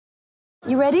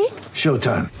You ready?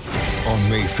 Showtime. On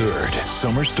May 3rd,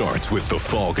 summer starts with The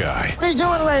Fall Guy. Let's do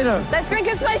it later. Let's drink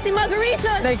a spicy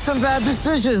margarita. Make some bad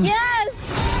decisions. Yes!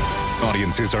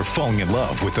 Audiences are falling in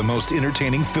love with the most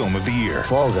entertaining film of the year.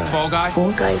 Fall Guy. Fall Guy?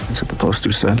 Fall guy. That's what the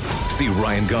poster said. See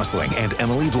Ryan Gosling and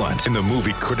Emily Blunt in the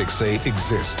movie critics say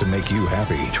exists to make you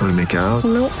happy. Trying to make it out?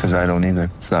 Nope. Because I don't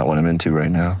either. It's not what I'm into right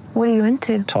now. What are you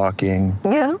into? Talking.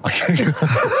 Yeah.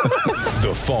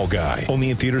 The Fall Guy.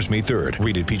 Only in theaters May 3rd.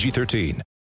 Rated PG-13.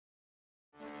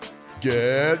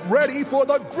 Get ready for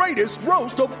the greatest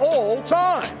roast of all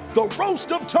time. The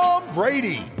Roast of Tom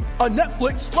Brady. A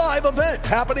Netflix live event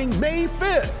happening May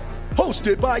 5th.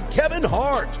 Hosted by Kevin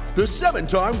Hart. The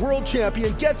 7-time world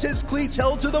champion gets his cleats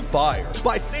held to the fire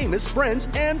by famous friends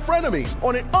and frenemies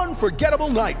on an unforgettable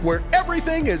night where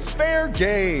everything is fair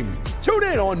game. Tune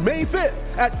in on May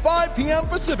 5th at 5 p.m.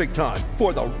 Pacific time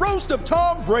for the Roast of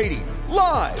Tom Brady.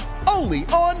 Live only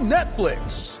on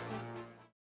Netflix.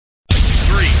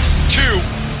 3, 2,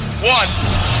 1.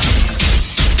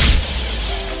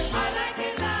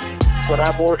 When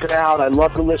I'm working out, I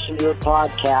love to listen to your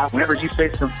podcast. Whenever you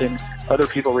say something, other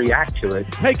people react to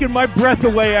it. Taking my breath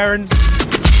away, Aaron.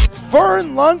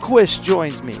 Vern Lundquist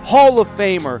joins me. Hall of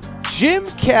Famer Jim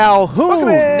Calhoun,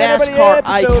 NASCAR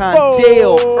icon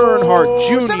Dale Earnhardt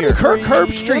Jr. Kirk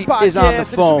Herbstreit is on the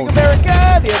phone.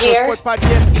 America, the Air Sports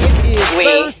Podcast. It is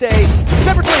Thursday,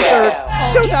 December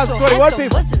 23rd, 2021.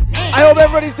 People, I hope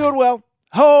everybody's doing well.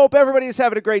 Hope everybody is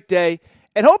having a great day.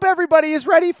 And hope everybody is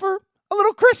ready for a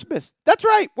little Christmas. That's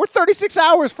right. We're 36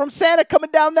 hours from Santa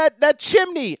coming down that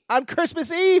chimney on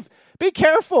Christmas Eve. Be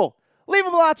careful. Leave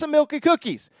him lots of milk and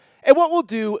cookies. And what we'll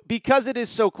do, because it is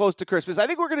so close to Christmas, I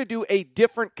think we're going to do a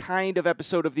different kind of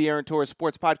episode of the Aaron Torres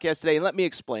Sports Podcast today. And let me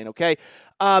explain, okay?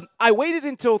 I waited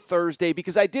until Thursday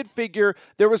because I did figure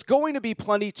there was going to be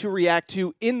plenty to react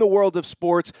to in the world of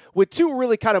sports with two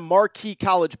really kind of marquee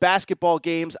college basketball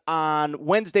games on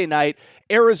Wednesday night,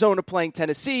 Arizona playing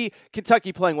Tennessee,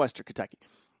 Kentucky playing Western Kentucky.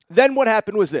 Then what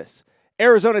happened was this.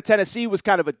 Arizona-Tennessee was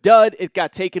kind of a dud. It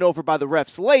got taken over by the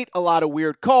refs late, a lot of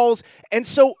weird calls. And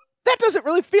so that doesn't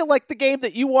really feel like the game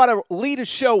that you want to lead a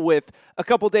show with a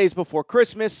couple days before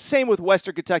Christmas. Same with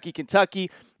Western Kentucky, Kentucky.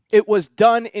 It was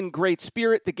done in great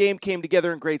spirit. The game came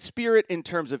together in great spirit in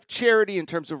terms of charity, in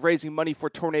terms of raising money for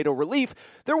tornado relief.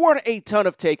 There weren't a ton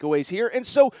of takeaways here. And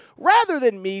so rather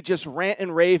than me just rant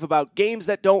and rave about games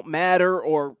that don't matter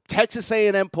or Texas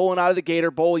A&M pulling out of the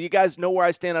Gator Bowl, you guys know where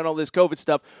I stand on all this COVID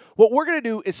stuff. What we're going to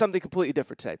do is something completely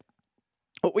different today.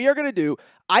 What we are going to do,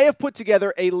 I have put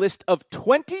together a list of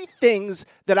 20 things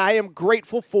that I am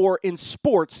grateful for in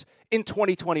sports in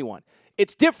 2021.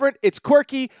 It's different, it's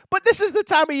quirky, but this is the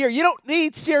time of year. You don't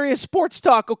need serious sports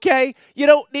talk, okay? You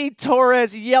don't need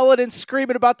Torres yelling and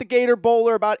screaming about the Gator Bowl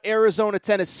or about Arizona,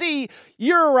 Tennessee.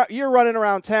 You're running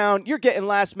around town. You're getting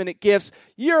last-minute gifts.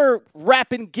 You're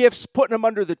wrapping gifts, putting them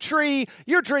under the tree.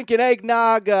 You're drinking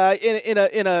eggnog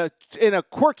in a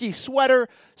quirky sweater.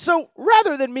 So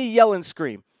rather than me yell and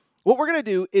scream, what we're going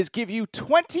to do is give you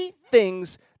 20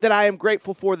 things that I am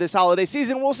grateful for this holiday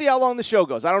season. We'll see how long the show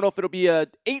goes. I don't know if it'll be a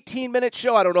 18-minute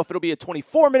show. I don't know if it'll be a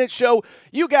 24-minute show.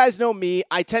 You guys know me.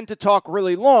 I tend to talk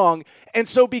really long. And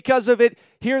so because of it,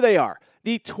 here they are.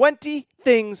 The 20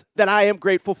 things that I am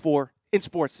grateful for in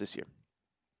sports this year.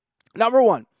 Number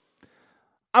one,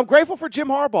 I'm grateful for Jim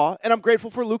Harbaugh, and I'm grateful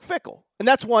for Luke Fickell. And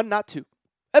that's one, not two.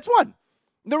 That's one.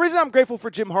 The reason I'm grateful for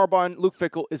Jim Harbaugh and Luke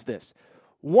Fickell is this.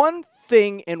 One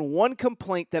thing and one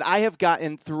complaint that I have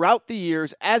gotten throughout the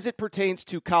years as it pertains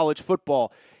to college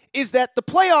football is that the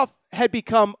playoff had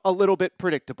become a little bit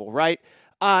predictable, right?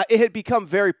 It had become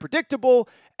very predictable.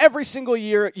 Every single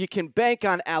year, you can bank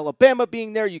on Alabama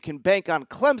being there. You can bank on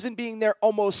Clemson being there.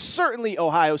 Almost certainly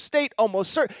Ohio State,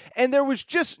 almost certain. And there was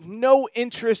just no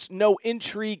interest, no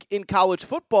intrigue in college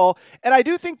football. And I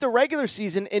do think the regular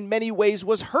season in many ways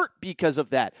was hurt because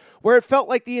of that, where it felt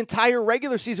like the entire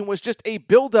regular season was just a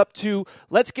build-up to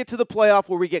let's get to the playoff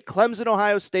where we get Clemson,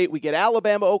 Ohio State, we get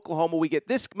Alabama, Oklahoma, we get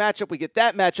this matchup, we get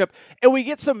that matchup, and we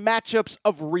get some matchups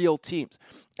of real teams.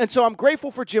 And so I'm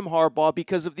grateful for Jim Harbaugh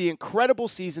because of the incredible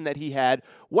season that he had,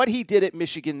 what he did at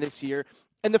Michigan this year,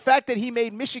 and the fact that he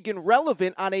made Michigan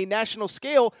relevant on a national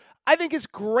scale, I think is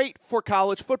great for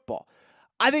college football.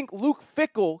 I think Luke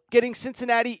Fickell getting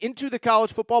Cincinnati into the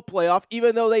college football playoff,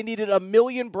 even though they needed a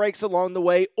million breaks along the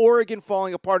way, Oregon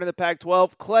falling apart in the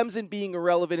Pac-12, Clemson being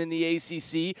irrelevant in the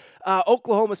ACC,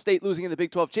 Oklahoma State losing in the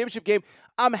Big 12 championship game,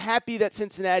 I'm happy that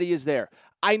Cincinnati is there.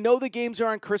 I know the games are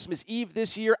on Christmas Eve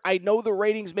this year. I know the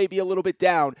ratings may be a little bit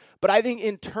down, but I think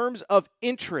in terms of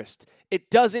interest, it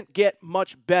doesn't get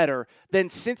much better than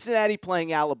Cincinnati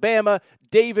playing Alabama,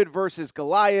 David versus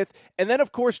Goliath, and then,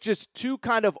 of course, just two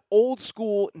kind of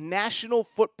old-school national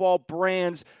football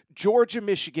brands, Georgia,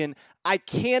 Michigan. I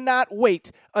cannot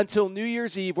wait until New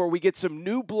Year's Eve where we get some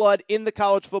new blood in the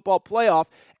college football playoff,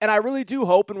 and I really do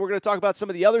hope, and we're going to talk about some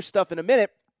of the other stuff in a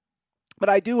minute, but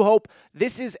I do hope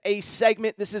this is a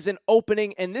segment, this is an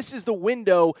opening, and this is the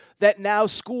window that now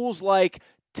schools like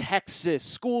Texas,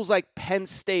 schools like Penn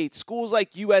State, schools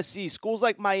like USC, schools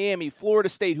like Miami, Florida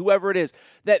State, whoever it is,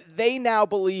 that they now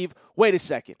believe, wait a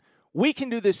second, we can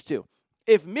do this too.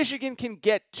 If Michigan can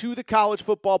get to the college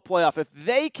football playoff, if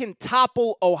they can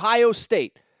topple Ohio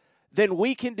State, then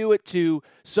we can do it too.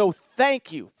 So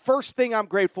thank you. First thing I'm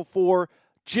grateful for,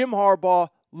 Jim Harbaugh,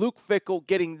 Luke Fickell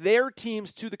getting their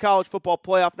teams to the college football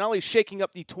playoff, not only shaking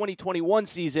up the 2021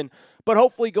 season, but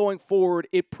hopefully going forward,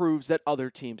 it proves that other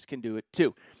teams can do it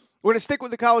too. We're going to stick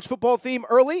with the college football theme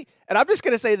early, and I'm just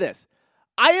going to say this.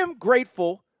 I am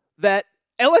grateful that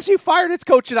LSU fired its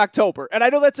coach in October, and I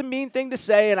know that's a mean thing to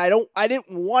say, and I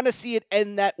didn't want to see it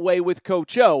end that way with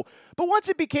Coach O. But once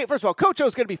it became, first of all, Coach O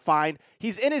is going to be fine.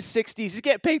 He's in his 60s. He's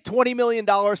getting paid $20 million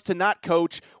to not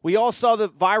coach. We all saw the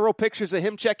viral pictures of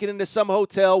him checking into some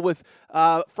hotel with,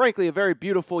 frankly, a very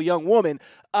beautiful young woman.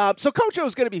 So Coach O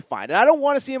is going to be fine, and I don't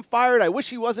want to see him fired. I wish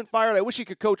he wasn't fired. I wish he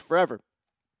could coach forever.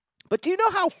 But do you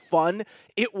know how fun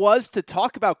it was to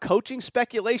talk about coaching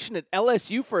speculation at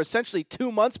LSU for essentially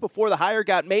 2 months before the hire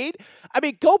got made? I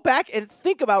mean, go back and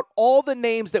think about all the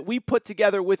names that we put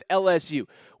together with LSU.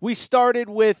 We started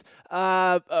with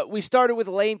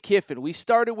Lane Kiffin. We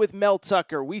started with Mel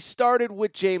Tucker. We started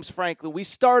with James Franklin. We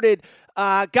got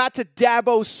to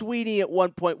Dabo Swinney at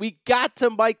one point. We got to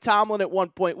Mike Tomlin at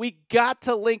one point. We got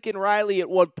to Lincoln Riley at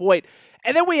one point.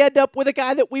 And then we end up with a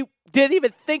guy that we didn't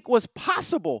even think was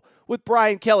possible with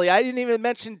Brian Kelly. I didn't even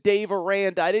mention Dave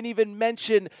Aranda. I didn't even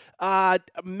mention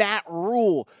Matt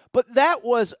Rule. But that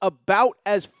was about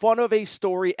as fun of a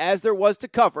story as there was to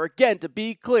cover. Again, to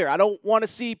be clear, I don't want to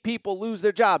see people lose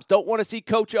their jobs. Don't want to see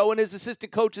Coach O and his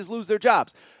assistant coaches lose their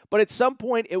jobs. But at some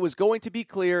point, it was going to be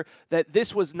clear that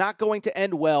this was not going to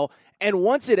end well. And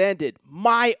once it ended,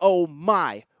 my oh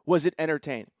my, was it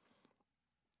entertaining.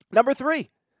 Number 3.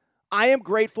 I am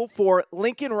grateful for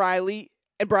Lincoln Riley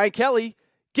and Brian Kelly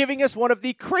giving us one of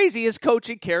the craziest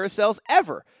coaching carousels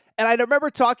ever. And I remember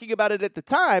talking about it at the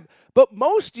time, but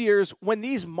most years when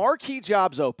these marquee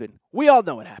jobs open, we all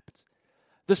know what happens.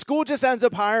 The school just ends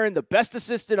up hiring the best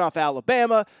assistant off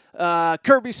Alabama,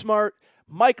 Kirby Smart,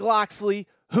 Mike Locksley,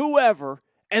 whoever,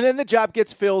 and then the job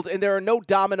gets filled and there are no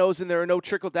dominoes and there are no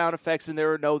trickle-down effects and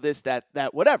there are no this,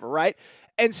 that, whatever, right?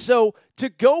 And so to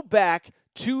go back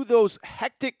to those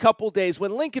hectic couple days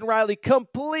when Lincoln Riley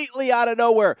completely out of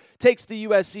nowhere takes the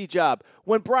USC job,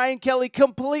 when Brian Kelly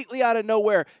completely out of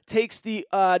nowhere takes the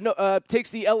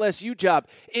LSU job,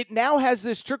 it now has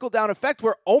this trickle-down effect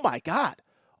where, oh my God,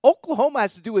 Oklahoma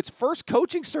has to do its first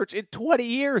coaching search in 20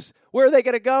 years. Where are they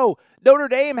going to go? Notre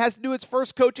Dame has to do its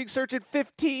first coaching search in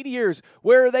 15 years.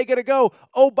 Where are they going to go?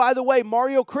 Oh, by the way,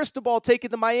 Mario Cristobal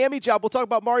taking the Miami job. We'll talk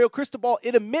about Mario Cristobal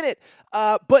in a minute.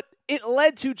 But it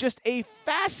led to just a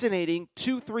fascinating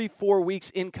 2, 3, 4 weeks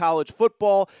in college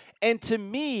football. And to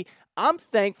me, I'm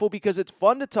thankful because it's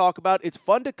fun to talk about. It's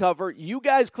fun to cover. You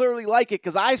guys clearly like it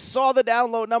because I saw the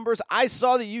download numbers. I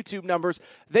saw the YouTube numbers.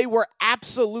 They were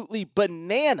absolutely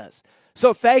bananas.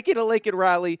 So thank you to Lincoln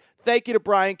Riley. Thank you to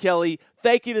Brian Kelly.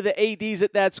 Thank you to the ADs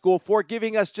at that school for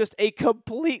giving us just a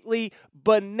completely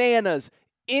bananas,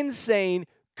 insane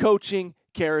coaching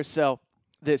carousel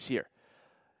this year.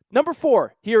 Number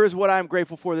 4, here is what I'm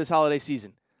grateful for this holiday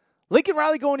season. Lincoln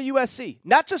Riley going to USC,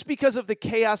 not just because of the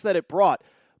chaos that it brought,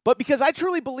 but because I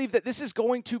truly believe that this is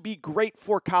going to be great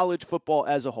for college football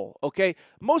as a whole, okay?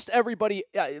 Most everybody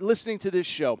listening to this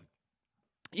show,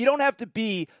 you don't have to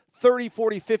be 30,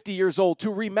 40, 50 years old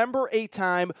to remember a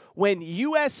time when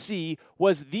USC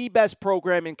was the best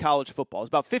program in college football. It was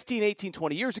about 15, 18,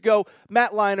 20 years ago.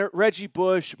 Matt Leinart, Reggie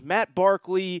Bush, Matt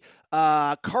Barkley,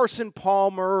 Carson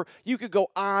Palmer. You could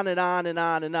go on and on and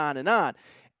on and on and on.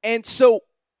 And so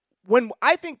when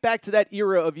I think back to that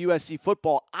era of USC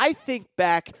football, I think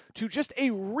back to just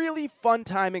a really fun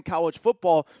time in college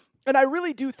football. And I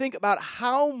really do think about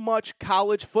how much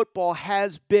college football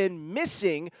has been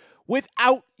missing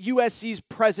without USC's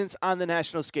presence on the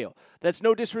national scale. That's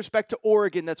no disrespect to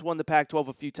Oregon that's won the Pac-12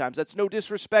 a few times. That's no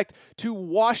disrespect to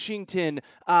Washington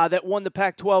that won the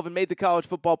Pac-12 and made the college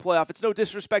football playoff. It's no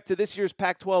disrespect to this year's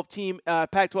Pac-12 team,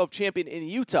 Pac-12 champion in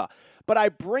Utah. But I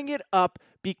bring it up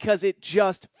because it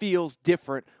just feels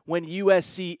different when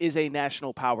USC is a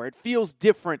national power. It feels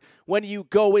different when you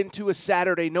go into a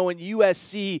Saturday knowing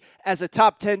USC as a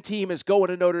top 10 team is going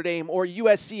to Notre Dame, or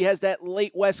USC has that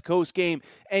late West Coast game,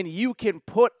 and you can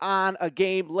put on a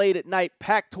game late at night,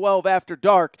 Pac-12 after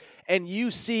dark, and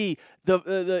you see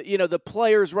the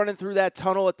players running through that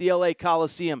tunnel at the LA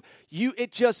Coliseum.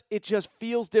 It just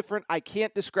feels different. I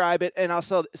can't describe it, and I'll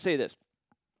say this.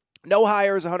 No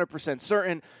hire is 100%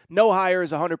 certain. No hire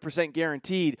is 100%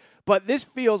 guaranteed. But this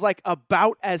feels like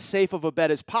about as safe of a bet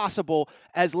as possible,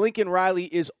 as Lincoln Riley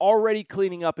is already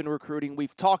cleaning up in recruiting.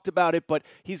 We've talked about it, but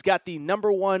he's got the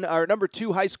number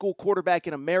 2 high school quarterback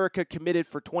in America committed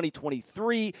for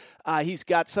 2023. He's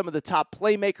got some of the top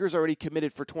playmakers already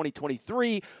committed for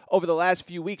 2023. Over the last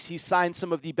few weeks, he's signed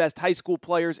some of the best high school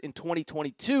players in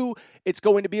 2022. It's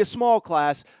going to be a small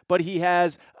class, but he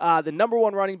has the number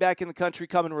 1 running back in the country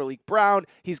coming, Raleek Brown.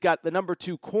 He's got the number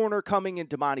 2 corner coming in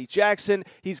Damani Jackson.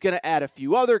 He's going to add a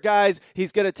few other guys.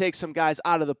 He's going to take some guys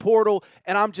out of the portal,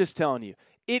 and I'm just telling you,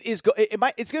 it's going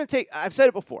to take, I've said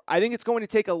it before, I think it's going to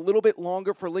take a little bit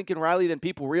longer for Lincoln Riley than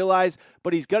people realize,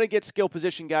 but he's going to get skill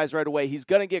position guys right away. He's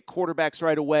going to get quarterbacks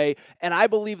right away, and I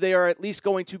believe they are at least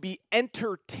going to be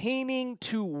entertaining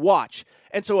to watch.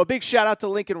 And so a big shout out to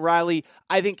Lincoln Riley.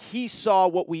 I think he saw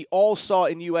what we all saw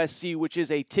in USC, which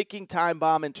is a ticking time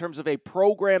bomb in terms of a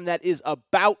program that is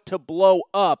about to blow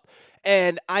up.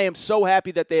 And I am so happy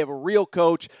that they have a real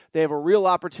coach. They have a real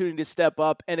opportunity to step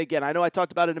up. And again, I know I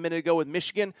talked about it a minute ago with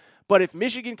Michigan, but if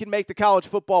Michigan can make the college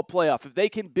football playoff, if they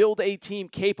can build a team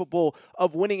capable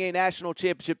of winning a national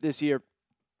championship this year,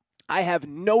 I have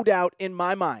no doubt in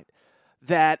my mind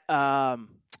that I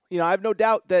have no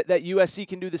doubt that USC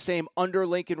can do the same under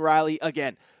Lincoln Riley.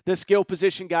 Again, the skill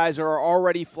position guys are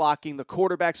already flocking. The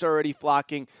quarterbacks are already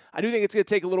flocking. I do think it's going to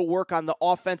take a little work on the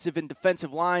offensive and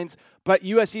defensive lines, but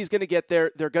USC is going to get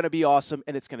there. They're going to be awesome,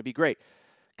 and it's going to be great.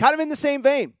 Kind of in the same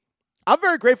vein, I'm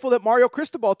very grateful that Mario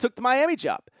Cristobal took the Miami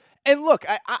job. And look,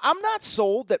 I'm not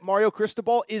sold that Mario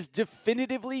Cristobal is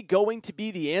definitively going to be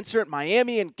the answer at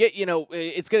Miami and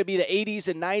it's going to be the 80s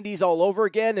and 90s all over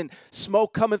again and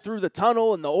smoke coming through the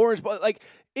tunnel and the orange. Like,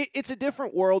 it's a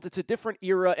different world. It's a different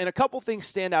era. And a couple things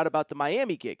stand out about the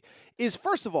Miami gig is,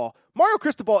 first of all, Mario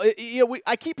Cristobal,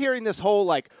 I keep hearing this whole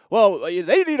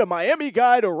they need a Miami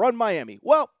guy to run Miami.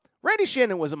 Well, Randy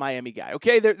Shannon was a Miami guy,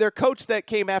 okay? Their coach that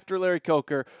came after Larry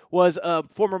Coker was a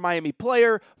former Miami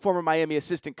player, former Miami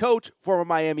assistant coach, former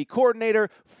Miami coordinator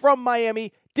from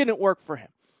Miami. Didn't work for him.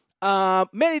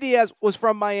 Manny Diaz was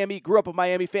from Miami, grew up a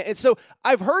Miami fan. And so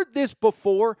I've heard this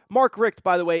before. Mark Richt,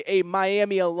 by the way, a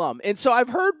Miami alum. And so I've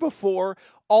heard before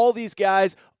all these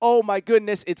guys, oh my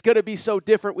goodness, it's going to be so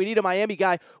different. We need a Miami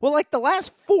guy. Well, like the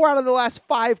last 4 out of the last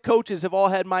 5 coaches have all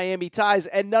had Miami ties,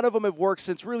 and none of them have worked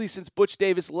since Butch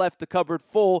Davis left the cupboard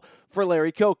full for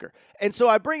Larry Coker. And so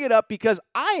I bring it up because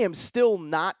I am still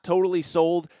not totally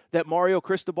sold that Mario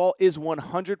Cristobal is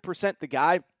 100% the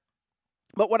guy.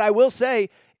 But what I will say,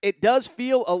 it does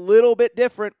feel a little bit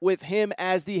different with him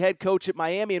as the head coach at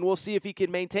Miami, and we'll see if he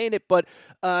can maintain it. But,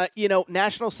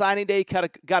 National Signing Day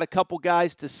got a couple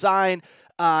guys to sign.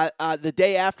 The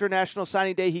day after National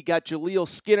Signing Day, he got Jaleel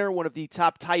Skinner, one of the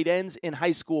top tight ends in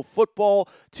high school football,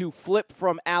 to flip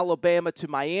from Alabama to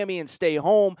Miami and stay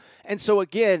home. And so,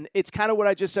 again, it's kind of what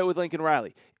I just said with Lincoln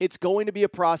Riley. It's going to be a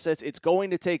process. It's going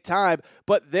to take time.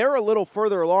 But they're a little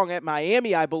further along at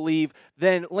Miami, I believe,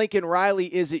 than Lincoln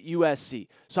Riley is at USC.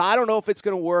 So I don't know if it's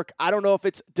going to work. I don't know if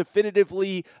it's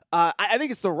definitively I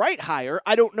think it's the right hire.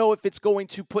 I don't know if it's going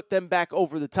to put them back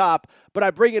over the top. But I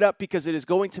bring it up because it is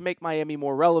going to make Miami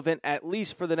more relevant, at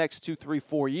least for the next 2, 3,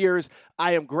 4 years.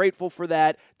 I am grateful for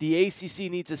that. The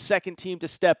ACC needs a second team to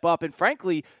step up. And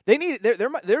frankly, they need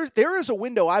there is a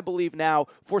window, I believe, now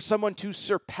for someone to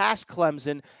surpass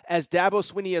Clemson, as Dabo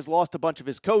Swinney has lost a bunch of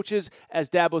his coaches, as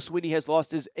Dabo Swinney has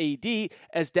lost his AD,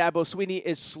 as Dabo Swinney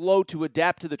is slow to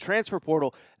adapt to the transfer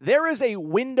portal. There is a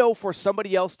window for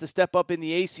somebody else to step up in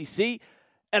the ACC,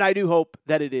 and I do hope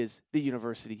that it is the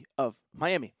University of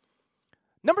Miami.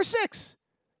 Number 6,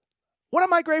 what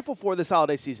am I grateful for this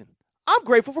holiday season? I'm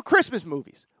grateful for Christmas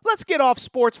movies. Let's get off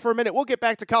sports for a minute. We'll get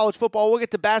back to college football. We'll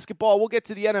get to basketball. We'll get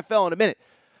to the NFL in a minute.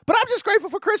 But I'm just grateful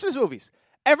for Christmas movies.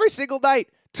 Every single night,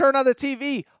 turn on the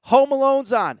TV, Home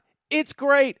Alone's on. It's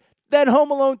great. Then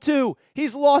Home Alone 2.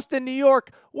 He's lost in New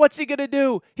York. What's he going to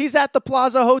do? He's at the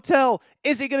Plaza Hotel.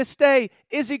 Is he going to stay?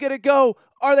 Is he going to go?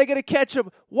 Are they going to catch him?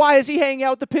 Why is he hanging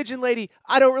out with the pigeon lady?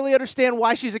 I don't really understand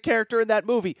why she's a character in that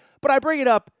movie. But I bring it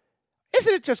up.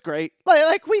 Isn't it just great?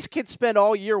 Like we kids spend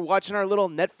all year watching our little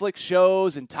Netflix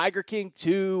shows and Tiger King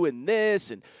 2 and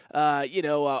this and,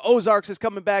 Ozarks is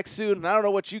coming back soon. And I don't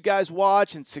know what you guys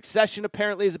watch. And Succession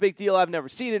apparently is a big deal. I've never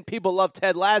seen it. People love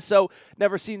Ted Lasso.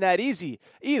 Never seen that easy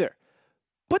either.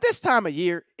 But this time of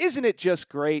year, isn't it just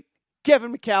great?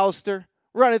 Kevin McAllister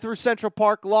running through Central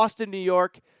Park, Lost in New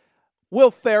York.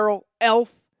 Will Ferrell,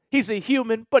 Elf. He's a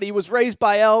human, but he was raised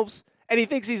by elves. And he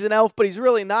thinks he's an elf, but he's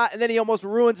really not. And then he almost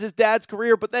ruins his dad's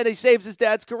career, but then he saves his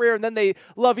dad's career, and then they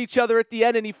love each other at the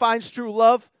end, and he finds true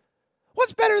love.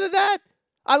 What's better than that?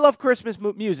 I love Christmas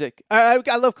music.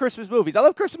 I love Christmas movies. I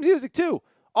love Christmas music, too.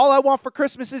 All I want for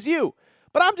Christmas is you.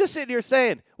 But I'm just sitting here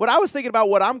saying, when I was thinking about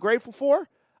what I'm grateful for,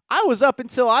 I was up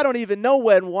until I don't even know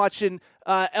when watching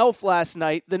Elf last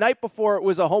night. The night before, it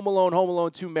was a Home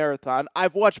Alone 2 marathon.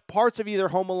 I've watched parts of either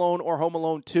Home Alone or Home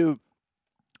Alone 2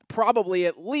 probably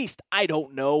at least,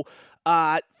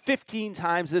 15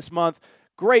 times this month.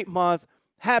 Great month.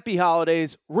 Happy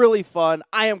holidays. Really fun.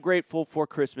 I am grateful for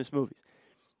Christmas movies.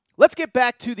 Let's get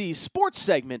back to the sports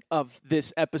segment of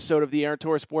this episode of the Aaron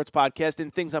Torres Sports Podcast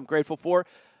and things I'm grateful for.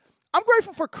 I'm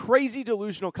grateful for crazy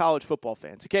delusional college football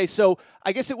fans. Okay, so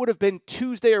I guess it would have been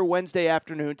Tuesday or Wednesday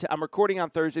afternoon. I'm recording on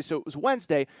Thursday, so it was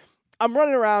Wednesday. I'm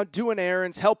running around doing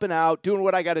errands, helping out, doing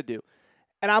what I got to do.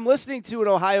 And I'm listening to an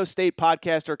Ohio State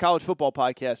podcast or a college football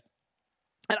podcast,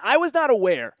 and I was not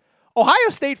aware. Ohio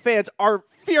State fans are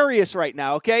furious right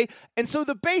now, okay? And so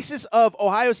the basis of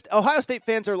Ohio State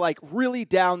fans are like really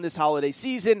down this holiday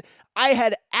season. I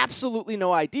had absolutely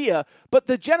no idea, but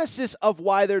the genesis of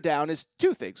why they're down is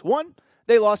two things. One,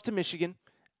 they lost to Michigan,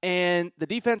 and the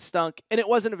defense stunk, and it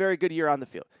wasn't a very good year on the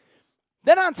field.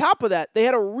 Then on top of that, they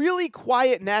had a really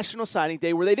quiet National Signing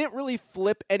Day where they didn't really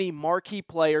flip any marquee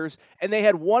players, and they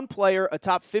had one player, a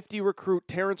top 50 recruit,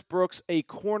 Terrence Brooks, a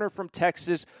corner from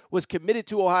Texas, was committed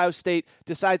to Ohio State,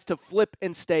 decides to flip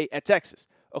and stay at Texas,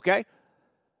 okay?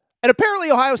 And apparently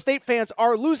Ohio State fans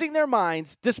are losing their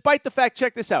minds despite the fact,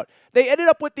 check this out, they ended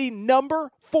up with the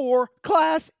number 4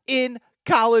 class in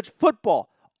college football.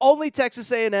 Only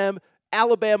Texas A&M,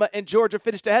 Alabama, and Georgia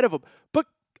finished ahead of them. But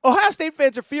Ohio State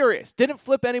fans are furious. Didn't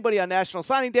flip anybody on National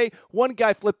Signing Day. One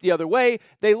guy flipped the other way.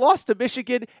 They lost to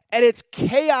Michigan, and it's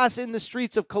chaos in the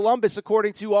streets of Columbus,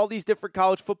 according to all these different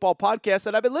college football podcasts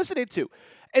that I've been listening to.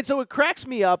 And so it cracks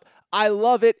me up. I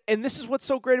love it, and this is what's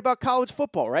so great about college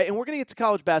football, right? And we're going to get to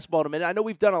college basketball in a minute. I know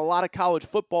we've done a lot of college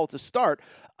football to start,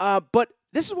 but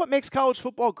this is what makes college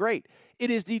football great. It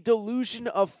is the delusion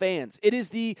of fans. It is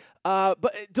the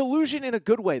but delusion in a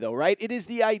good way, though, right? It is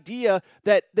the idea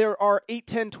that there are 8,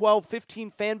 10, 12, 15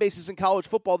 fan bases in college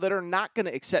football that are not going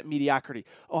to accept mediocrity.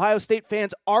 Ohio State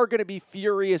fans are going to be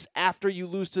furious after you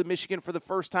lose to Michigan for the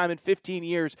first time in 15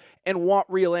 years and want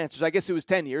real answers. I guess it was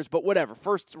 10 years, but whatever.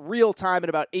 First real time in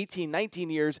about 18,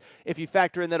 19 years if you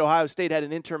factor in that Ohio State had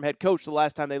an interim head coach the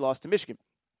last time they lost to Michigan.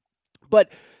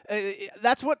 But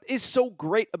that's what is so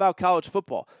great about college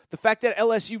football. The fact that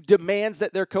LSU demands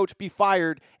that their coach be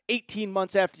fired 18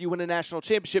 months after you win a national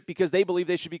championship because they believe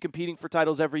they should be competing for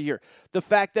titles every year. The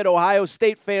fact that Ohio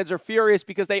State fans are furious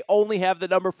because they only have the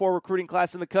number 4 recruiting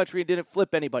class in the country and didn't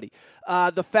flip anybody.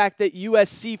 The fact that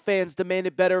USC fans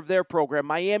demanded better of their program.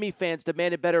 Miami fans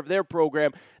demanded better of their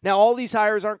program. Now, all these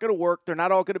hires aren't going to work. They're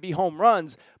not all going to be home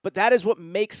runs. But that is what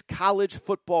makes college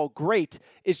football great.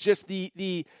 It's just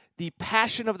the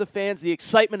passion of the fans, the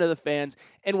excitement of the fans.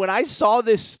 And when I saw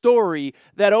this story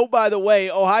that, oh, by the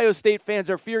way, Ohio State fans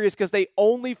are furious because they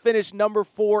only finished number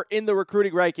 4 in the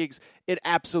recruiting rankings, it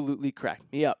absolutely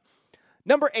cracked me up.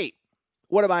 Number 8,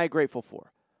 what am I grateful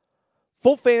for?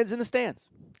 Full fans in the stands.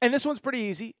 And this one's pretty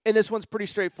easy, and this one's pretty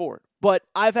straightforward. But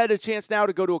I've had a chance now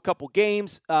to go to a couple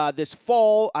games this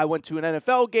fall. I went to an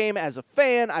NFL game as a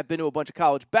fan. I've been to a bunch of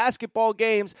college basketball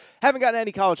games. Haven't gotten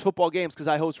any college football games because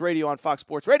I host radio on Fox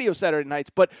Sports Radio Saturday nights.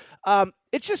 But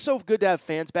it's just so good to have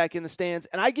fans back in the stands.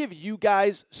 And I give you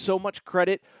guys so much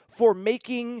credit for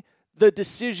making the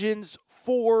decisions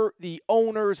for the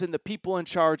owners and the people in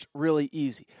charge really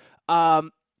easy.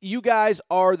 You guys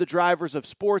are the drivers of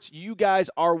sports. You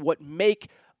guys are what make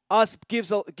us,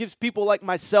 gives people like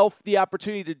myself the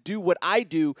opportunity to do what I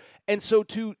do. And so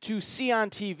to see on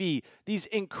TV these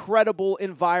incredible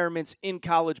environments in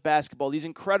college basketball, these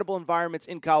incredible environments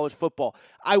in college football.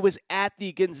 I was at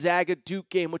the Gonzaga-Duke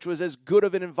game, which was as good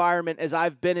of an environment as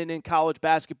I've been in college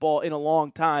basketball in a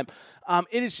long time.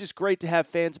 It is just great to have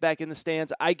fans back in the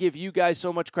stands. I give you guys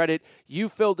so much credit. You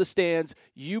filled the stands.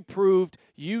 You proved,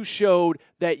 you showed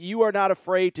that you are not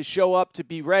afraid to show up, to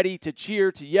be ready, to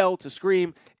cheer, to yell, to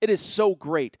scream. It is so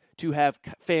great to have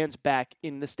fans back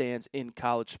in the stands in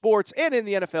college sports and in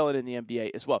the NFL and in the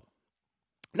NBA as well.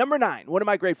 Number 9, what am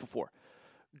I grateful for?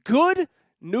 good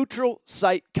neutral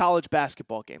site college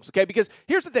basketball games, okay? Because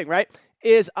here's the thing, right,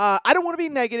 is I don't want to be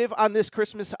negative on this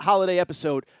Christmas holiday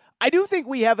episode. I do think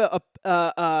we have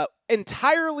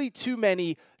entirely too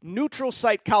many neutral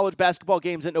site college basketball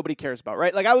games that nobody cares about,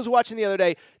 right? Like I was watching the other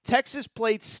day, Texas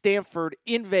played Stanford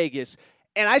in Vegas,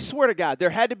 and I swear to God, there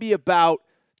had to be about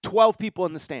 12 people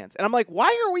in the stands. And I'm like, why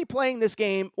are we playing this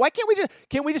game? Why can't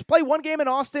we just play one game in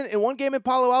Austin and one game in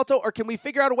Palo Alto? Or can we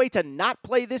figure out a way to not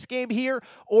play this game here?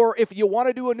 Or if you want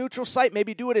to do a neutral site,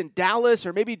 maybe do it in Dallas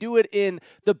or maybe do it in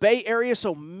the Bay Area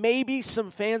so maybe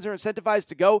some fans are incentivized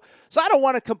to go. So I don't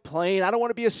want to complain. I don't want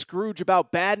to be a Scrooge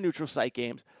about bad neutral site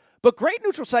games. But great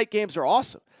neutral site games are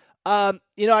awesome. I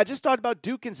just talked about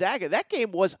Duke Gonzaga. That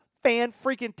game was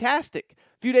fan-freaking-tastic.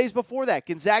 A few days before that,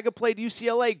 Gonzaga played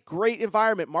UCLA. Great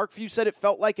environment. Mark Few said it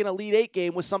felt like an Elite Eight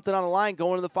game with something on the line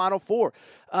going to the Final Four.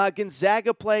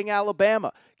 Gonzaga playing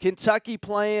Alabama. Kentucky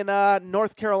playing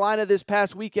North Carolina this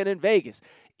past weekend in Vegas.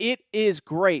 It is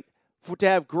great to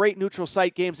have great neutral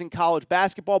site games in college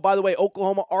basketball. By the way,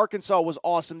 Oklahoma, Arkansas was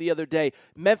awesome the other day.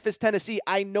 Memphis, Tennessee,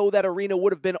 I know that arena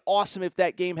would have been awesome if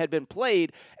that game had been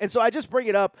played. And so I just bring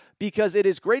it up because it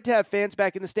is great to have fans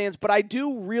back in the stands, but I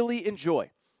do really enjoy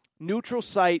neutral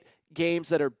site games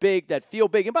that are big, that feel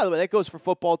big. And by the way, that goes for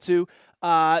football too.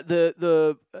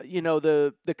 The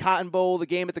Cotton Bowl, the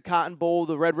game at the Cotton Bowl,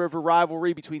 the Red River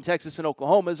rivalry between Texas and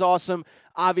Oklahoma is awesome.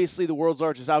 Obviously, the world's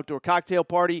largest outdoor cocktail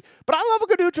party. But I love a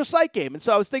good neutral site game. And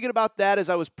so I was thinking about that as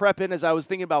I was prepping, as I was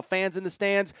thinking about fans in the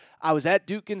stands. I was at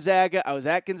Duke Gonzaga. I was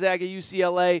at Gonzaga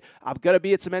UCLA. I'm going to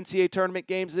be at some NCAA tournament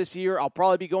games this year. I'll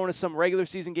probably be going to some regular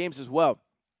season games as well.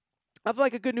 I feel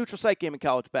like a good neutral site game in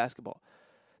college basketball.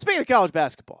 Speaking of college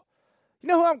basketball, you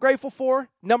know who I'm grateful for?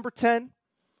 Number 10,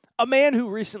 a man who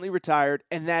recently retired,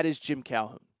 and that is Jim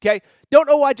Calhoun. Okay? Don't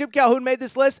know why Jim Calhoun made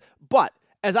this list, but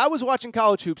as I was watching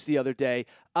college hoops the other day,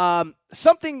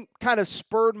 something kind of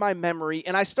spurred my memory,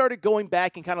 and I started going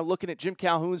back and kind of looking at Jim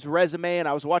Calhoun's resume, and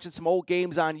I was watching some old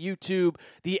games on YouTube,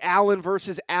 the Allen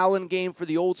versus Allen game for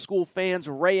the old school fans,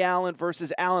 Ray Allen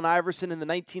versus Allen Iverson in the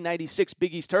 1996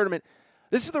 Big East tournament.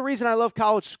 This is the reason I love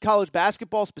college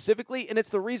basketball specifically, and it's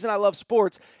the reason I love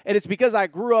sports, and it's because I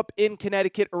grew up in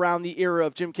Connecticut around the era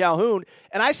of Jim Calhoun,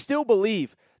 and I still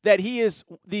believe that he is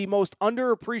the most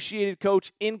underappreciated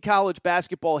coach in college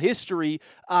basketball history,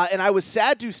 and I was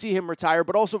sad to see him retire,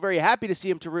 but also very happy to see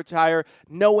him to retire,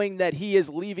 knowing that he is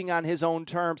leaving on his own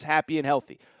terms, happy and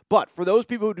healthy. But for those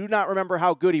people who do not remember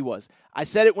how good he was, I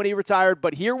said it when he retired,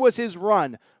 but here was his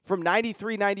run from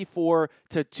 93-94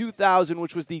 to 2000,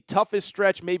 which was the toughest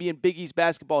stretch maybe in Big East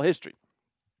basketball history.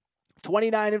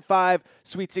 29-5,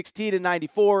 Sweet 16 in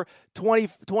 94,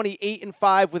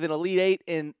 28-5 with an Elite Eight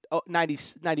in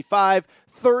 95,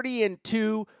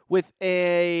 30-2 with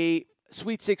a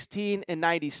Sweet 16 in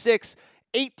 96,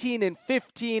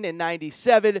 18-15 in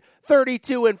 97,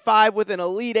 32-5 with an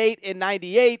Elite Eight in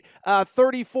 98,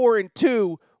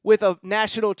 34-2 with a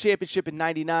national championship in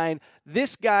 99.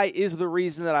 This guy is the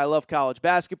reason that I love college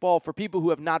basketball. For people who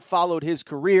have not followed his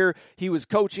career, he was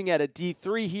coaching at a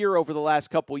D3 here over the last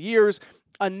couple years.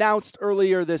 Announced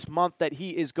earlier this month that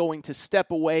he is going to step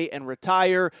away and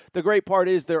retire. The great part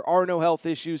is there are no health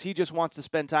issues. He just wants to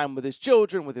spend time with his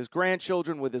children, with his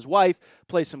grandchildren, with his wife,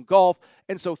 play some golf.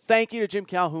 And so thank you to Jim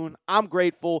Calhoun. I'm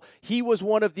grateful. He was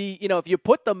one of the, if you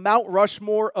put the Mount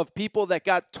Rushmore of people that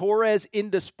got Torres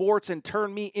into sports and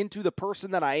turned me into the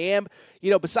person that I am,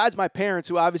 besides my parents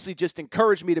who obviously just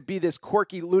encouraged me to be this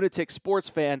quirky lunatic sports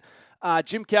fan,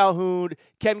 Jim Calhoun,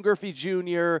 Ken Griffey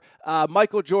Jr.,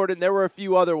 Michael Jordan. There were a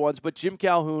few other ones, but Jim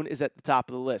Calhoun is at the top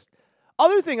of the list.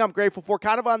 Other thing I'm grateful for,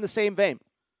 kind of on the same vein,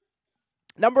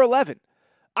 number 11,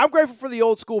 I'm grateful for the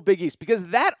old school Big East because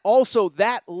that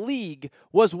league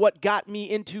was what got me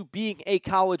into being a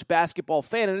college basketball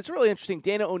fan. And it's really interesting.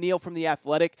 Dana O'Neill from The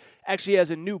Athletic actually has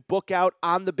a new book out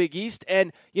on the Big East.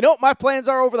 And you know what my plans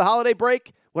are over the holiday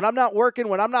break? When I'm not working,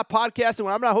 when I'm not podcasting,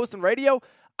 when I'm not hosting radio,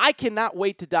 I cannot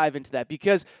wait to dive into that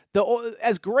because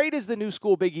as great as the new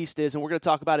school Big East is, and we're going to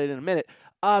talk about it in a minute,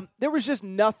 there was just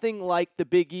nothing like the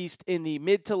Big East in the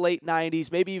mid to late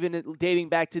 90s, maybe even dating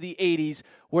back to the 80s,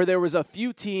 where there was a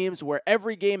few teams where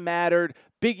every game mattered,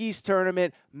 Big East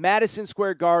tournament, Madison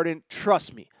Square Garden.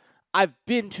 Trust me, I've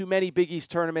been to many Big East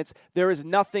tournaments. There is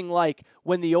nothing like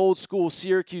when the old school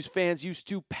Syracuse fans used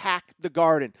to pack the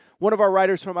Garden. One of our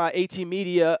writers from AT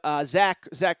Media,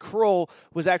 Zach Kroll,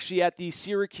 was actually at the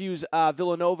Syracuse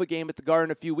Villanova game at the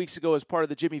Garden a few weeks ago as part of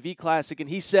the Jimmy V Classic, and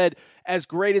he said as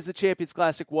great as the Champions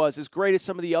Classic was, as great as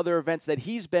some of the other events that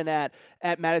he's been at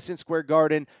Madison Square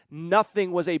Garden,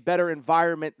 nothing was a better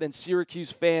environment than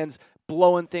Syracuse fans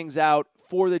blowing things out,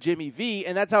 for the Jimmy V,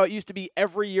 and that's how it used to be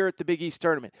every year at the Big East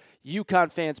Tournament.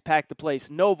 UConn fans packed the place.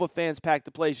 Nova fans packed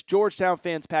the place. Georgetown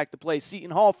fans packed the place.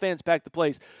 Seton Hall fans packed the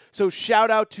place. So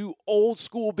shout out to old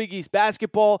school Big East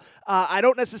basketball. I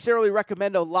don't necessarily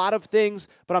recommend a lot of things,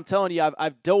 but I'm telling you,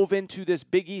 I've dove into this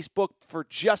Big East book for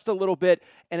just a little bit,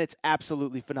 and it's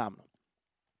absolutely phenomenal.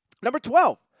 Number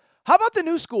 12. How about the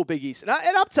new school Big East? And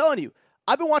I'm telling you,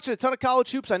 I've been watching a ton of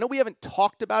college hoops. I know we haven't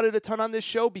talked about it a ton on this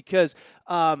show because,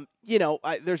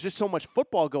 there's just so much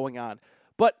football going on.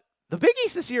 But the Big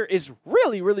East this year is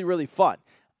really, really, really fun.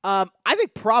 I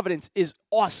think Providence is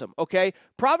awesome, okay?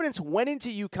 Providence went into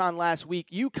UConn last week.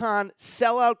 UConn,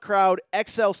 sellout crowd,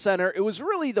 XL Center. It was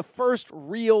really the first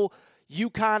real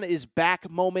UConn is back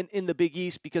moment in the Big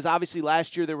East because obviously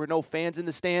last year there were no fans in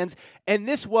the stands. And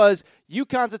this was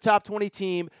UConn's a top 20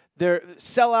 team. Their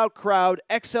sellout crowd,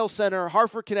 XL Center,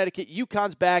 Hartford, Connecticut,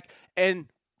 UConn's back, and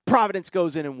Providence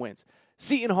goes in and wins.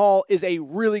 Seton Hall is a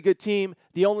really good team.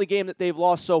 The only game that they've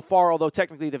lost so far, although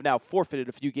technically they've now forfeited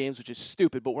a few games, which is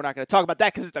stupid, but we're not going to talk about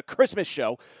that because it's a Christmas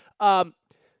show.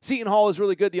 Seton Hall is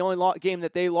really good. The only game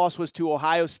that they lost was to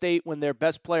Ohio State when their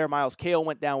best player, Miles Cale,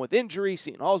 went down with injury.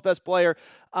 Seton Hall's best player.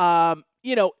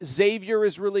 Xavier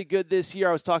is really good this year.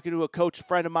 I was talking to a coach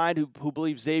friend of mine who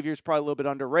believes Xavier is probably a little bit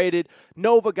underrated.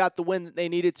 Nova got the win that they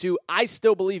needed to. I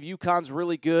still believe UConn's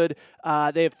really good.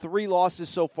 They have 3 losses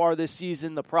so far this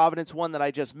season. The Providence one that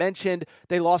I just mentioned,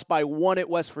 they lost by 1 at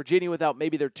West Virginia without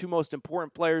maybe their 2 most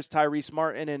important players, Tyrese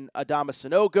Martin and Adama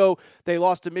Sanogo. They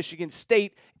lost to Michigan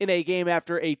State in a game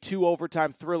after a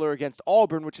 2-overtime thriller against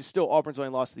Auburn, which is still Auburn's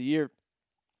only loss of the year.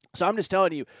 So I'm just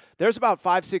telling you, there's about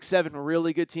 5, 6, 7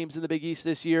 really good teams in the Big East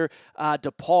this year.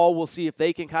 DePaul, we'll see if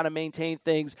they can kind of maintain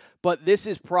things. But this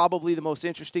is probably the most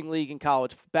interesting league in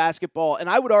college basketball. And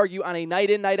I would argue on a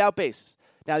night-in, night-out basis.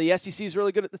 Now, the SEC is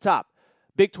really good at the top.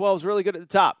 Big 12 is really good at the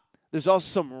top. There's also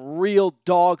some real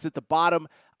dogs at the bottom.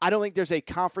 I don't think there's a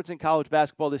conference in college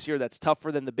basketball this year that's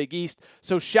tougher than the Big East.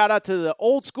 So shout out to the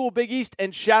old school Big East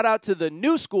and shout out to the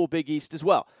new school Big East as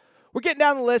well. We're getting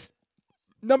down the list.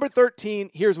 Number 13,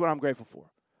 here's what I'm grateful for.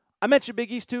 I mentioned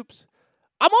Big East hoops.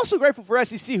 I'm also grateful for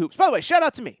SEC hoops. By the way, shout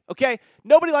out to me, okay?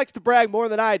 Nobody likes to brag more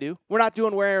than I do. We're not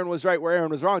doing where Aaron was right, where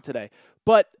Aaron was wrong today.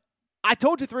 But I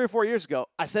told you 3 or 4 years ago,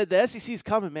 I said the SEC is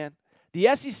coming, man. The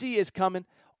SEC is coming.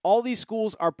 All these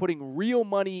schools are putting real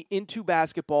money into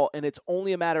basketball, and it's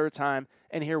only a matter of time,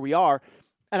 and here we are.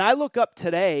 And I look up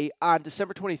today on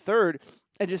December 23rd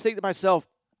and just think to myself,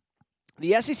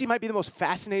 the SEC might be the most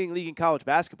fascinating league in college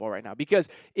basketball right now because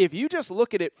if you just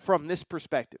look at it from this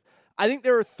perspective, I think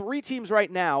there are 3 teams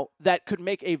right now that could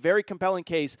make a very compelling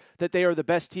case that they are the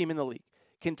best team in the league.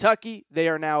 Kentucky, they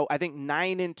are now, I think,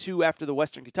 9-2 after the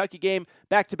Western Kentucky game,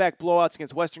 back-to-back blowouts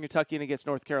against Western Kentucky and against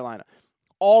North Carolina.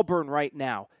 Auburn right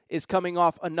now is coming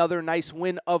off another nice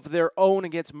win of their own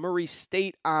against Murray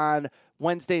State on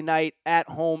Wednesday night at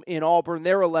home in Auburn.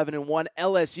 They're 11-1.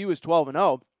 LSU is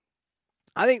 12-0.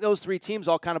 I think those 3 teams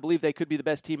all kind of believe they could be the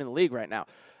best team in the league right now.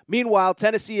 Meanwhile,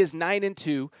 Tennessee is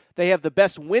 9-2. They have the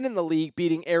best win in the league,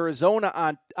 beating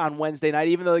Arizona on Wednesday night,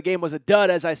 even though the game was a dud,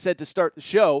 as I said to start the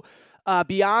show.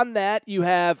 Beyond that, you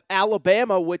have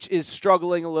Alabama, which is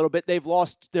struggling a little bit. They've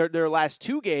lost their last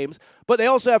 2 games, but they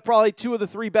also have probably 2 of the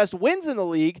 3 best wins in the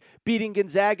league, beating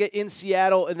Gonzaga in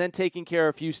Seattle and then taking care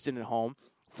of Houston at home.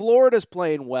 Florida's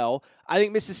playing well. I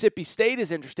think Mississippi State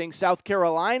is interesting. South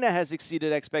Carolina has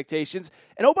exceeded expectations.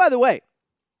 And oh, by the way,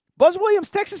 Buzz Williams,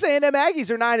 Texas A&M Aggies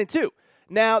are 9-2.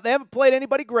 Now, they haven't played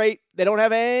anybody great. They don't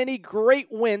have any great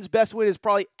wins. Best win is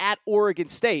probably at Oregon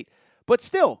State. But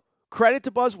still, credit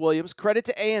to Buzz Williams, credit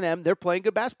to A&M. They're playing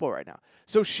good basketball right now.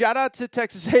 So shout out to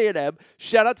Texas A&M.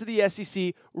 Shout out to the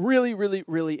SEC. Really, really,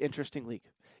 really interesting league.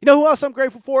 You know who else I'm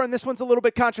grateful for? And this one's a little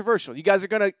bit controversial. You guys are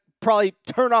going to probably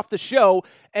turn off the show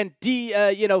and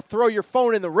throw your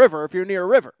phone in the river if you're near a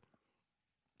river.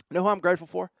 You know who I'm grateful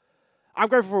for? I'm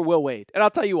grateful for Will Wade, and I'll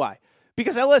tell you why.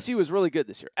 Because LSU is really good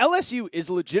this year. LSU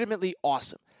is legitimately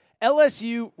awesome.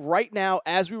 LSU right now,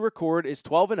 as we record, is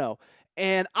 12-0,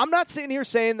 and I'm not sitting here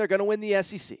saying they're going to win the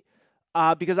SEC.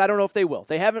 Because I don't know if they will.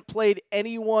 They haven't played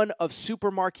anyone of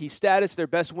super marquee status. Their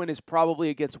best win is probably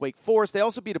against Wake Forest. They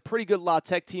also beat a pretty good La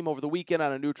Tech team over the weekend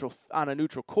on a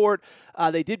neutral court.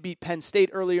 They did beat Penn State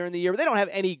earlier in the year, but they don't have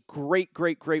any great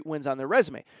wins on their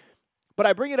resume. But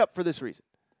I bring it up for this reason.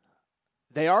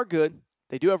 They are good.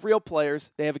 They do have real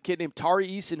players. They have a kid named Tari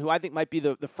Eason, who I think might be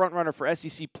the front runner for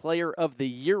SEC Player of the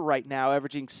Year right now,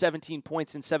 averaging 17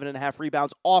 points and 7.5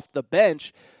 rebounds off the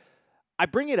bench. I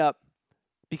bring it up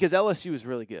because LSU is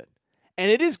really good. And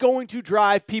it is going to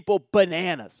drive people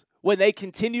bananas when they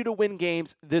continue to win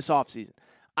games this offseason.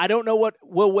 I don't know what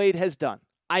Will Wade has done.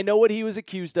 I know what he was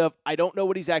accused of. I don't know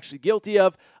what he's actually guilty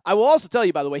of. I will also tell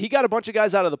you, by the way, he got a bunch of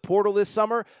guys out of the portal this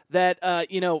summer that,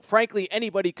 frankly,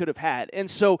 anybody could have had. And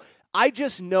so I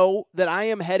just know that I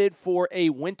am headed for a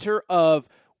winter of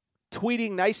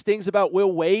tweeting nice things about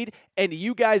Will Wade and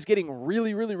you guys getting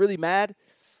really, really, really mad.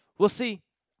 We'll see.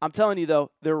 I'm telling you,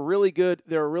 though, they're really good.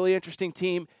 They're a really interesting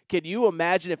team. Can you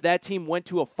imagine if that team went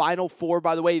to a Final Four,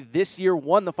 by the way, this year,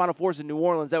 won the Final Fours in New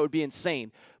Orleans? That would be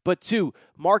insane. But 2,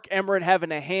 Mark Emmert having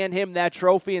to hand him that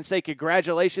trophy and say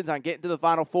congratulations on getting to the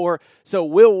Final Four. So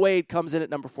Will Wade comes in at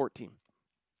number 14.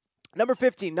 Number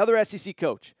 15, another SEC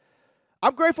coach.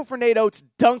 I'm grateful for Nate Oates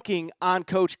dunking on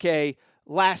Coach K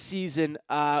last season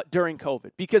during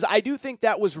COVID, because I do think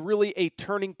that was really a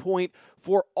turning point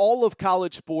for all of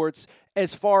college sports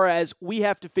as far as we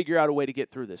have to figure out a way to get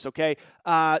through this, okay?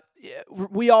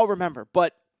 We all remember,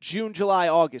 but June, July,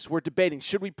 August, we're debating,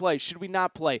 should we play, should we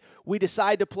not play? We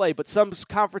decide to play, but some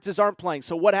conferences aren't playing,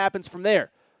 so what happens from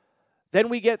there? Then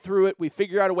we get through it. We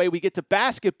figure out a way. We get to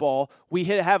basketball. We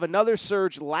have another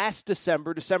surge last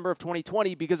December of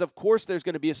 2020, because, of course, there's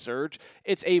going to be a surge.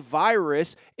 It's a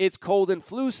virus. It's cold and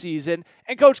flu season.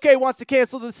 And Coach K wants to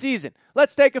cancel the season.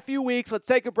 Let's take a few weeks. Let's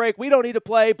take a break. We don't need to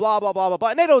play, blah, blah, blah, blah, blah.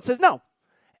 And Nate Oates says no.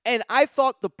 And I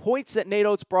thought the points that Nate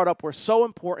Oates brought up were so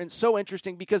important, so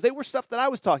interesting, because they were stuff that I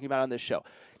was talking about on this show.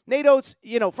 Nate Oates,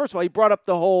 first of all, he brought up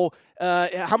the whole,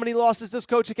 how many losses does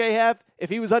Coach K have?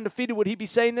 If he was undefeated, would he be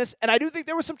saying this? And I do think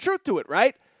there was some truth to it,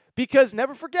 right? Because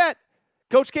never forget,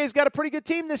 Coach K's got a pretty good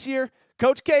team this year.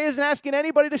 Coach K isn't asking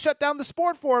anybody to shut down the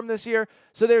sport for him this year.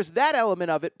 So there's that element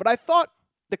of it. But I thought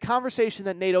the conversation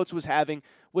that Nate Oates was having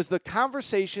was the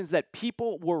conversations that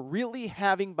people were really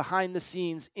having behind the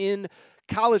scenes in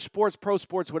college sports, pro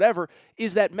sports, whatever,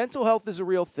 is that mental health is a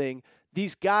real thing.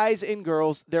 These guys and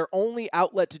girls, their only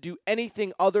outlet to do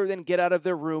anything other than get out of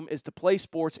their room is to play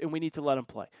sports, and we need to let them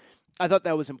play. I thought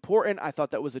that was important. I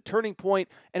thought that was a turning point.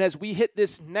 And as we hit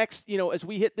this next,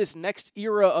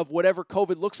 era of whatever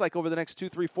COVID looks like over the next 2,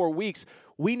 3, 4 weeks,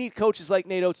 we need coaches like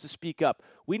Nate Oates to speak up.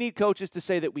 We need coaches to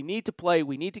say that we need to play.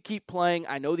 We need to keep playing.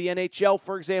 I know the NHL,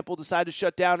 for example, decided to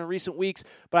shut down in recent weeks,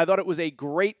 but I thought it was a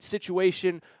great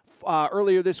situation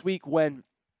earlier this week when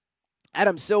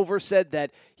Adam Silver said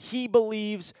that he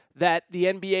believes that the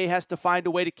NBA has to find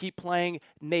a way to keep playing.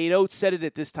 Nate Oates said it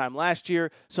at this time last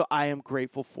year, so I am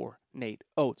grateful for Nate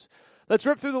Oates. Let's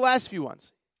rip through the last few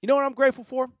ones. You know what I'm grateful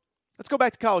for? Let's go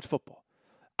back to college football.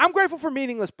 I'm grateful for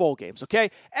meaningless bowl games, okay?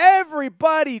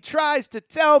 Everybody tries to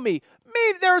tell me,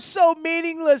 they're so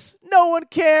meaningless. No one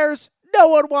cares. No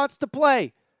one wants to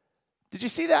play. Did you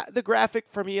see the graphic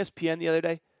from ESPN the other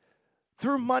day?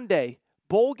 Through Monday,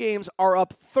 bowl games are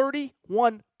up 31%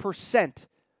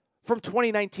 from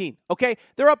 2019, okay?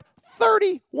 They're up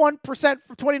 31%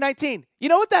 from 2019. You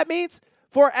know what that means?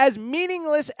 For as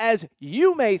meaningless as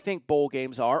you may think bowl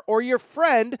games are, or your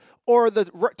friend, or the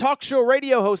talk show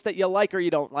radio host that you like or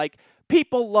you don't like,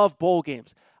 people love bowl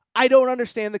games. I don't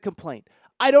understand the complaint.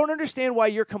 I don't understand why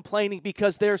you're complaining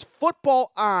because there's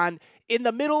football on in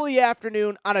the middle of the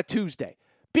afternoon on a Tuesday.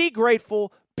 Be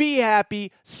grateful. Be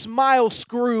happy, smile,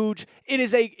 Scrooge.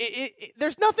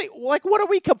 There's nothing, like, what are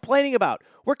we complaining about?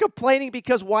 We're complaining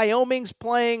because Wyoming's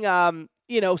playing,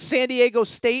 San Diego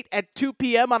State at 2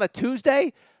 p.m. on a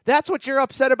Tuesday? That's what you're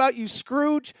upset about, you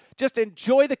Scrooge? Just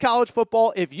enjoy the college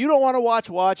football. If you don't want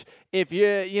to watch. If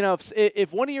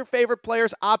if one of your favorite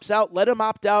players opts out, let him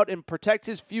opt out and protect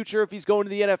his future if he's going to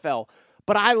the NFL.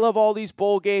 But I love all these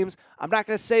bowl games. I'm not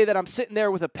going to say that I'm sitting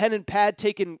there with a pen and pad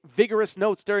taking vigorous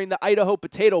notes during the Idaho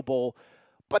Potato Bowl.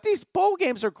 But these bowl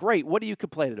games are great. What are you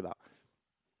complaining about?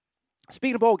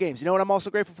 Speaking of bowl games, you know what I'm also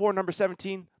grateful for? Number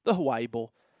 17, the Hawaii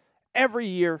Bowl. Every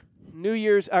year, New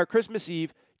Year's or Christmas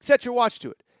Eve, set your watch to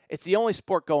it. It's the only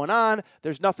sport going on.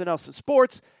 There's nothing else in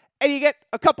sports. And you get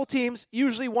a couple teams,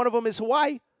 usually one of them is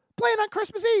Hawaii, playing on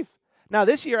Christmas Eve. Now,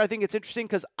 this year, I think it's interesting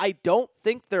because I don't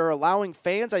think they're allowing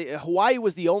fans. Hawaii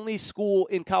was the only school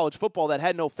in college football that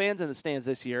had no fans in the stands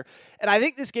this year. And I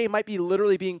think this game might be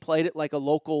literally being played at like a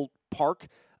local park.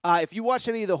 If you watch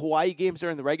any of the Hawaii games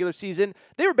during the regular season,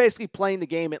 they were basically playing the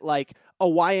game at like a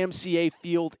YMCA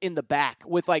field in the back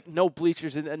with like no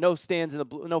bleachers and no stands and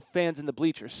no fans in the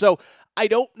bleachers. So I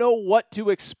don't know what to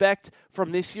expect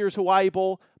from this year's Hawaii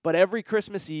Bowl, but every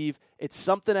Christmas Eve, it's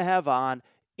something to have on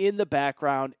in the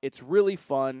background. It's really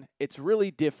fun. It's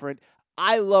really different.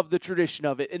 I love the tradition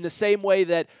of it in the same way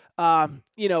that,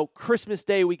 Christmas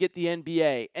Day we get the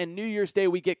NBA and New Year's Day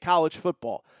we get college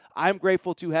football. I'm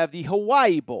grateful to have the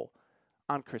Hawaii Bowl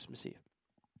on Christmas Eve.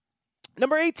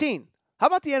 Number 18. How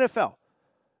about the NFL?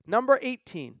 Number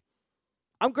 18.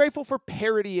 I'm grateful for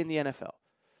parity in the NFL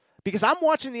because I'm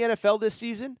watching the NFL this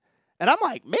season and I'm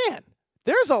like, man,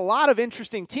 there's a lot of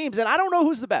interesting teams, and I don't know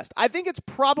who's the best. I think it's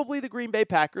probably the Green Bay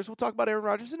Packers. We'll talk about Aaron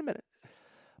Rodgers in a minute.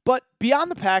 But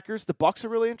beyond the Packers, the Bucs are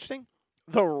really interesting.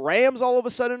 The Rams all of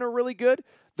a sudden are really good.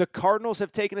 The Cardinals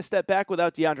have taken a step back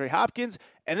without DeAndre Hopkins.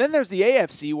 And then there's the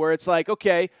AFC where it's like,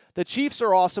 okay, the Chiefs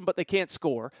are awesome, but they can't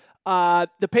score.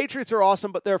 The Patriots are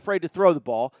awesome, but they're afraid to throw the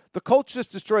ball. The Colts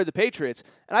just destroyed the Patriots.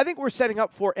 And I think we're setting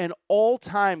up for an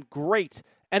all-time great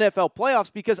NFL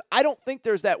playoffs because I don't think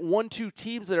there's that 1-2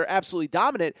 teams that are absolutely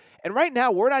dominant. And right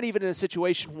now, we're not even in a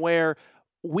situation where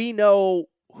we know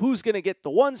who's going to get the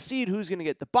 1 seed, who's going to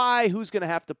get the bye, who's going to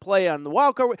have to play on the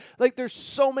wild card. Like, there's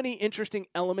so many interesting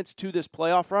elements to this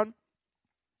playoff run.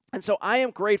 And so I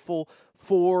am grateful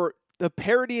for the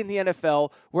parity in the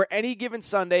NFL where any given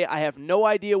Sunday, I have no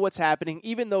idea what's happening.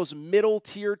 Even those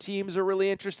middle-tier teams are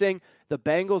really interesting. The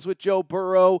Bengals with Joe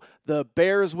Burrow, the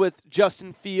Bears with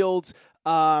Justin Fields,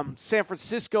 San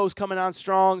Francisco's coming on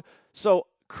strong. So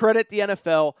credit the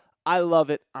NFL. I love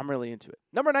it. I'm really into it.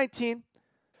 Number 19.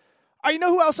 You know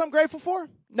who else I'm grateful for?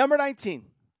 Number 19.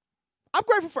 I'm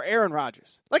grateful for Aaron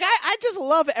Rodgers. Like, I just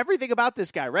love everything about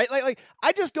this guy, right? Like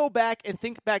I just go back and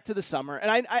think back to the summer,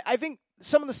 and I think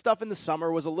some of the stuff in the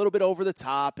summer was a little bit over the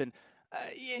top, and,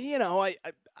 I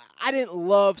didn't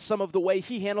love some of the way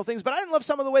he handled things, but I didn't love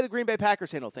some of the way the Green Bay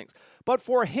Packers handled things. But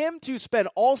for him to spend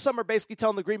all summer basically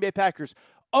telling the Green Bay Packers,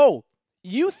 oh,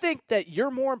 you think that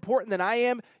you're more important than I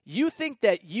am? You think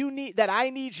that I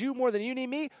need you more than you need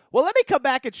me? Well, let me come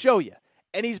back and show you.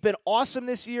 And he's been awesome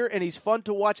this year, and he's fun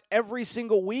to watch every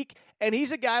single week. And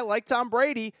he's a guy like Tom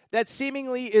Brady that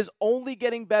seemingly is only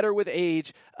getting better with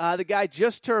age. The guy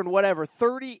just turned,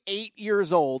 38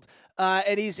 years old.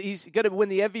 And he's going to win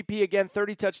the MVP again,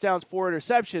 30 touchdowns, 4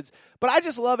 interceptions. But I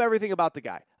just love everything about the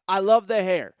guy. I love the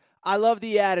hair. I love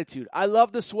the attitude. I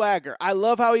love the swagger. I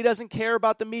love how he doesn't care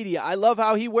about the media. I love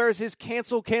how he wears his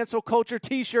cancel culture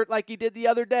t-shirt like he did the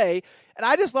other day. And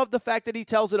I just love the fact that he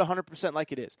tells it 100%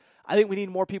 like it is. I think we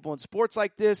need more people in sports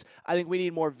like this. I think we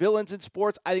need more villains in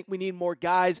sports. I think we need more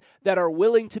guys that are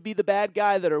willing to be the bad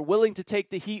guy, that are willing to take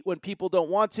the heat when people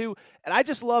don't want to. And I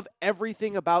just love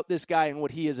everything about this guy and what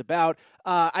he is about.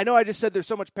 I know I just said there's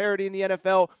so much parity in the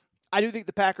NFL. I do think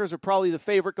the Packers are probably the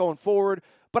favorite going forward.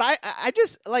 But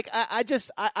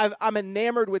I'm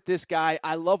enamored with this guy.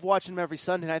 I love watching him every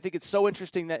Sunday, and I think it's so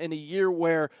interesting that in a year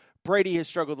where Brady has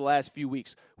struggled the last few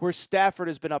weeks, where Stafford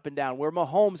has been up and down, where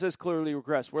Mahomes has clearly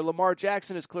regressed, where Lamar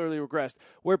Jackson has clearly regressed,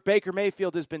 where Baker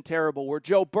Mayfield has been terrible, where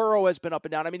Joe Burrow has been up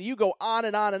and down. I mean, you go on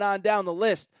and on and on down the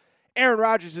list. Aaron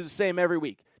Rodgers is the same every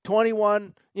week.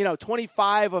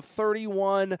 25 of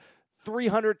 31,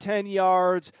 310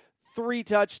 yards, 3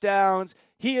 touchdowns.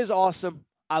 He is awesome.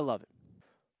 I love it.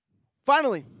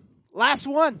 Finally, last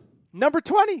one, number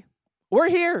 20. We're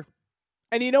here.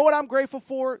 And you know what I'm grateful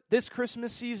for this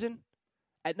Christmas season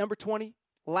at number 20?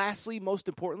 Lastly, most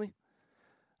importantly,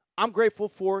 I'm grateful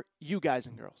for you guys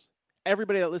and girls.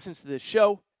 Everybody that listens to this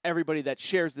show, everybody that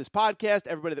shares this podcast,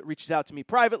 everybody that reaches out to me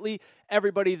privately,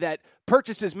 everybody that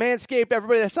purchases Manscaped,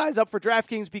 everybody that signs up for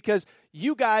DraftKings, because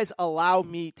you guys allow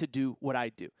me to do what I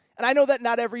do. And I know that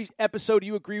not every episode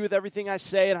you agree with everything I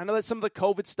say, and I know that some of the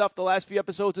COVID stuff the last few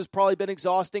episodes has probably been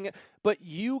exhausting, but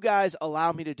you guys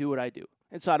allow me to do what I do.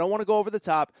 And so I don't want to go over the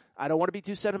top. I don't want to be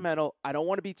too sentimental. I don't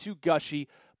want to be too gushy,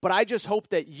 but I just hope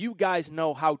that you guys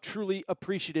know how truly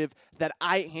appreciative that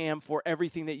I am for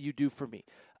everything that you do for me.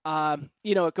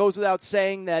 It goes without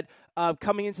saying that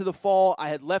coming into the fall, I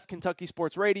had left Kentucky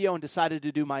Sports Radio and decided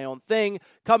to do my own thing.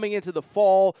 Coming into the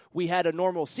fall, we had a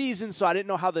normal season, so I didn't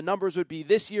know how the numbers would be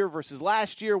this year versus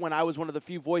last year when I was one of the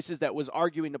few voices that was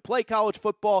arguing to play college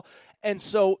football. And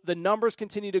so the numbers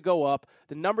continue to go up.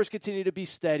 The numbers continue to be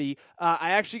steady.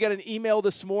 I actually got an email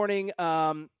this morning,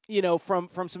 from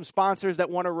some sponsors that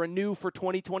want to renew for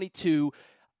 2022.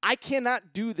 I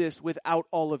cannot do this without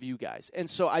all of you guys. And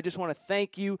so I just want to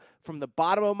thank you from the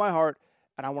bottom of my heart.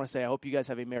 And I want to say I hope you guys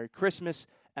have a Merry Christmas.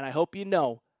 And I hope you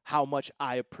know how much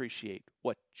I appreciate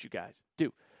what you guys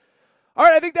do. All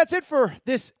right, I think that's it for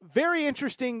this very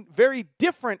interesting, very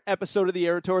different episode of the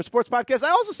Aaron Torres Sports Podcast. I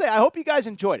also say I hope you guys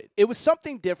enjoyed it. It was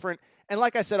something different. And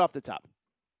like I said off the top,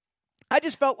 I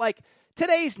just felt like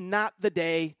today's not the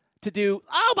day to do,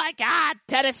 oh my God,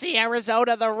 Tennessee,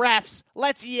 Arizona, the refs.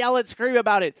 Let's yell and scream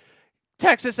about it.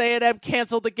 Texas A&M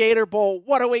canceled the Gator Bowl.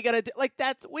 What are we going to do? Like,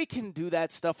 we can do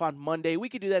that stuff on Monday. We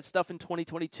can do that stuff in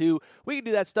 2022. We can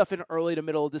do that stuff in early to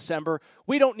middle of December.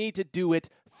 We don't need to do it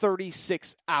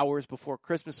 36 hours before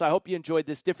Christmas. So I hope you enjoyed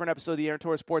this different episode of the Aaron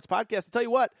Torres Sports Podcast. I'll tell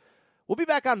you what, we'll be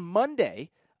back on Monday.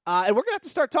 And we're going to have to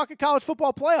start talking college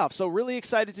football playoffs. So really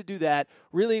excited to do that.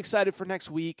 Really excited for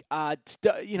next week. I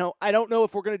don't know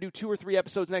if we're going to do 2 or 3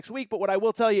 episodes next week, but what I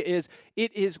will tell you is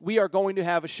we are going to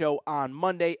have a show on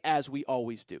Monday as we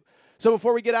always do. So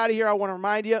before we get out of here, I want to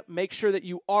remind you, make sure that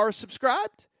you are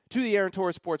subscribed to the Aaron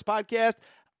Torres Sports Podcast,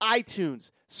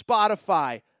 iTunes,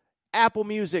 Spotify, Apple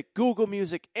Music, Google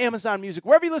Music, Amazon Music,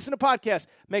 wherever you listen to podcasts,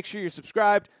 make sure you're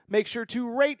subscribed. Make sure to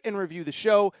rate and review the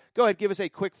show. Go ahead, give us a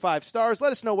quick 5 stars.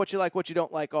 Let us know what you like, what you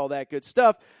don't like, all that good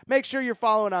stuff. Make sure you're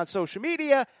following on social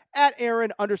media at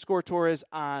Aaron_Torres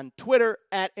on Twitter,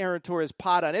 at Aaron Torres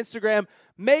Pod on Instagram.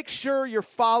 Make sure you're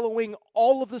following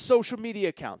all of the social media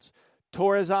accounts.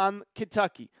 Torres on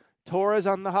Kentucky, Torres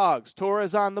on the Hogs,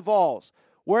 Torres on the Vols.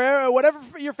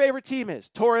 Whatever your favorite team is,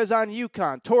 Torres on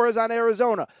UConn, Torres on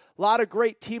Arizona. A lot of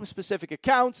great team-specific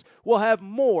accounts. We'll have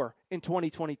more in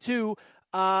 2022.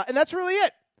 And that's really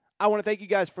it. I want to thank you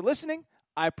guys for listening.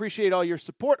 I appreciate all your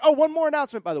support. Oh, one more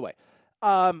announcement, by the way.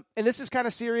 And this is kind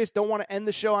of serious. Don't want to end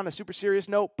the show on a super serious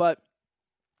note, but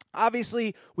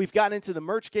obviously we've gotten into the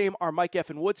merch game. Our Mike F.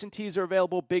 and Woodson tees are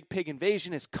available. Big Pig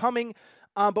Invasion is coming.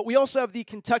 But we also have the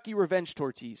Kentucky Revenge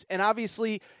Tour tees. And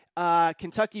obviously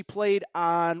Kentucky played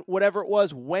on whatever it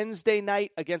was, Wednesday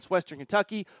night against Western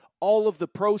Kentucky. All of the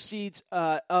proceeds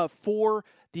for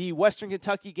the Western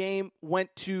Kentucky game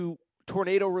went to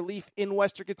tornado relief in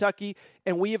Western Kentucky,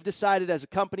 and we have decided as a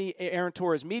company, Aaron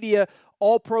Torres Media,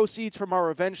 all proceeds from our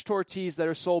Revenge Tour tees that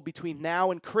are sold between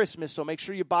now and Christmas, so make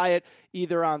sure you buy it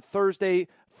either on Thursday,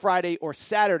 Friday, or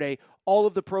Saturday. All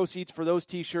of the proceeds for those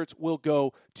T-shirts will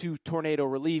go to tornado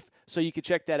relief, so you can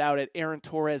check that out at Aaron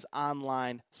Torres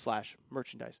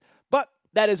Online/merchandise. But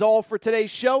that is all for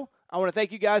today's show. I want to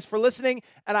thank you guys for listening,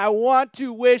 and I want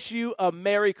to wish you a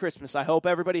Merry Christmas. I hope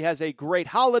everybody has a great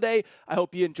holiday. I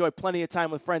hope you enjoy plenty of time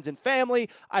with friends and family.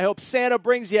 I hope Santa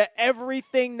brings you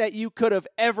everything that you could have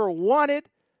ever wanted.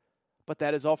 But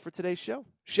that is all for today's show.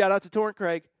 Shout out to Torrent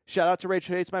Craig. Shout out to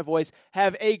Rachel Hates My Voice.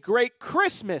 Have a great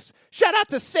Christmas. Shout out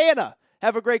to Santa.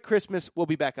 Have a great Christmas. We'll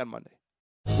be back on Monday.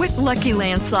 With Lucky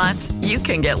Land Slots, you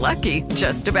can get lucky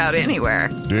just about anywhere.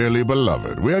 Dearly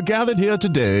beloved, we are gathered here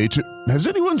today to... Has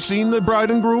anyone seen the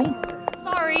bride and groom?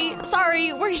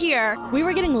 Sorry, we're here. We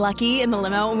were getting lucky in the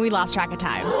limo and we lost track of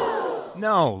time.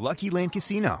 No, Lucky Land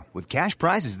Casino, with cash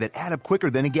prizes that add up quicker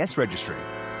than a guest registry.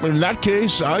 In that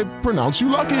case, I pronounce you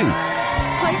lucky.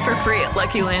 Play for free at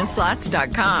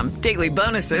LuckyLandSlots.com. Daily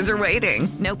bonuses are waiting.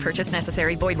 No purchase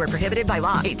necessary. Void where prohibited by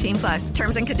law. 18+.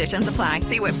 Terms and conditions apply.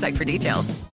 See website for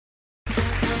details.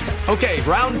 Okay,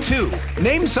 round 2.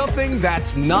 Name something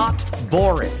that's not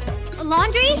boring. A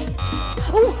laundry?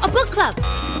 Ooh, a book club.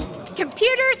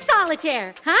 Computer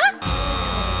solitaire, huh?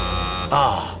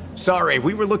 Ah, oh, sorry.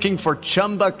 We were looking for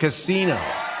Chumba Casino.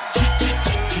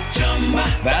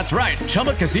 That's right.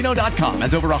 ChumbaCasino.com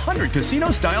has over 100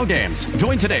 casino-style games.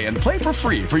 Join today and play for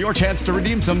free for your chance to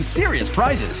redeem some serious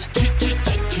prizes.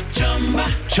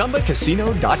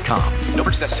 ChumbaCasino.com. No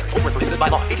purchase necessary. Void where prohibited by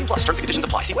law. 18+. Terms and conditions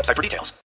apply. See website for details.